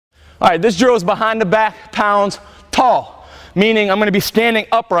All right, this drill is behind the back, pounds, tall, meaning I'm going to be standing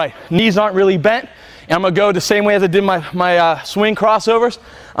upright. Knees aren't really bent, and I'm going to go the same way as I did my swing crossovers.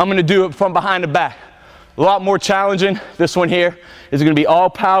 I'm going to do it from behind the back. A lot more challenging. This one here is going to be all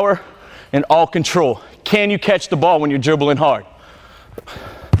power and all control. Can you catch the ball when you're dribbling hard?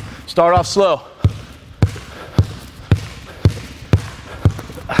 Start off slow.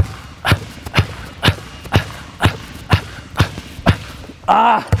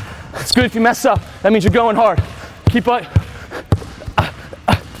 It's good if you mess up. That means you're going hard. Keep up.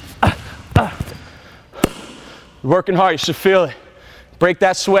 You're working hard. You should feel it. Break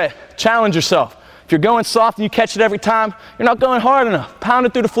that sweat. Challenge yourself. If you're going soft and you catch it every time, you're not going hard enough. Pound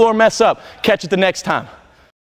it through the floor, mess up. Catch it the next time.